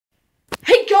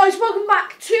guys, welcome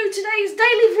back to today's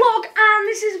daily vlog, and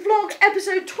this is vlog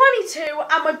episode 22,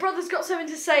 and my brother's got something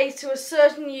to say to a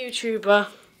certain YouTuber.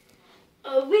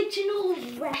 Original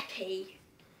Reppy.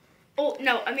 Or,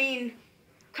 no, I mean,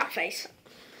 Crapface.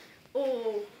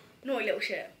 Or Naughty Little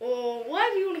Shit. Or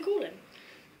whatever you want to call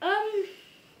him.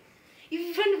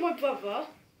 You've offended my brother,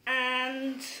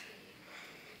 and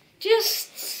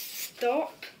just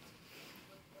stop.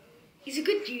 He's a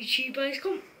good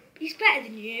YouTuber, he's better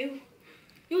than you.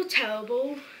 You're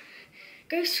terrible.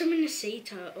 Go swim in the sea,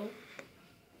 turtle.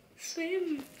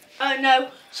 Swim. Oh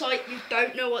no, sorry, you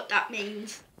don't know what that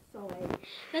means. Sorry.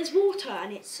 There's water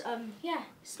and it's, yeah,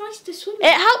 it's nice to swim in.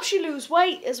 It helps you lose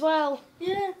weight as well.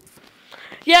 Yeah.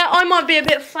 Yeah, I might be a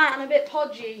bit fat and a bit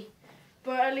podgy,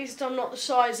 but at least I'm not the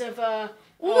size of a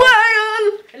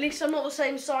whale. At least I'm not the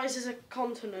same size as a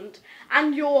continent.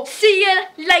 And you're... See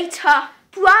you later,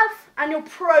 bruv. And your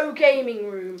pro gaming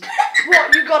room.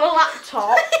 What, you got a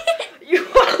laptop? You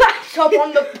got a laptop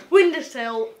on the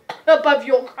windowsill above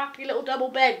your crappy little double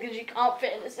bed because you can't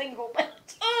fit in a single bed.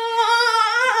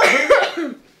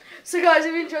 So guys,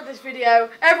 if you enjoyed this video,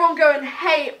 everyone go and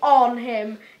hate on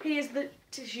him. He is the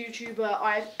latest YouTuber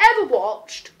I've ever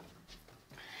watched.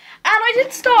 And I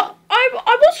did start, I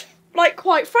was like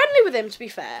quite friendly with him, to be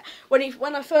fair.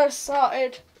 When I first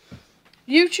started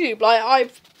YouTube, like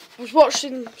I was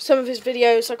watching some of his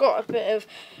videos, I got a bit of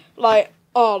like,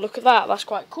 oh look at that, that's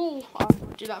quite cool, I'll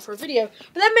do that for a video.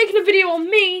 But then making a video on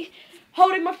me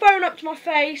holding my phone up to my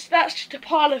face, that's just a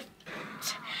pile of...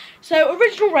 So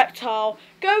Original Reptile,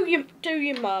 go do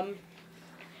your mum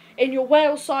in your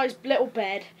whale-sized little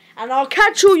bed, and I'll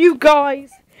catch all you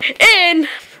guys in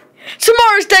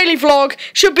tomorrow's daily vlog.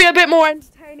 Should be a bit more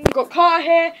entertaining. We've got Car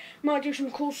here, might do some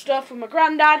cool stuff with my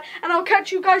granddad, and I'll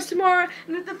catch you guys tomorrow.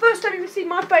 And the first time you see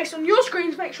my face on your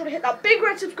screens, make sure to hit that big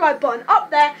red subscribe button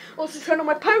up there. Also turn on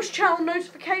my post channel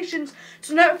notifications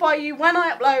to notify you when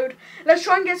I upload. Let's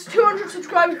try and get to 200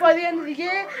 subscribers by the end of the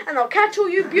year, and I'll catch all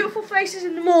you beautiful faces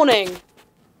in the morning.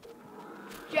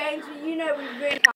 James, you know we really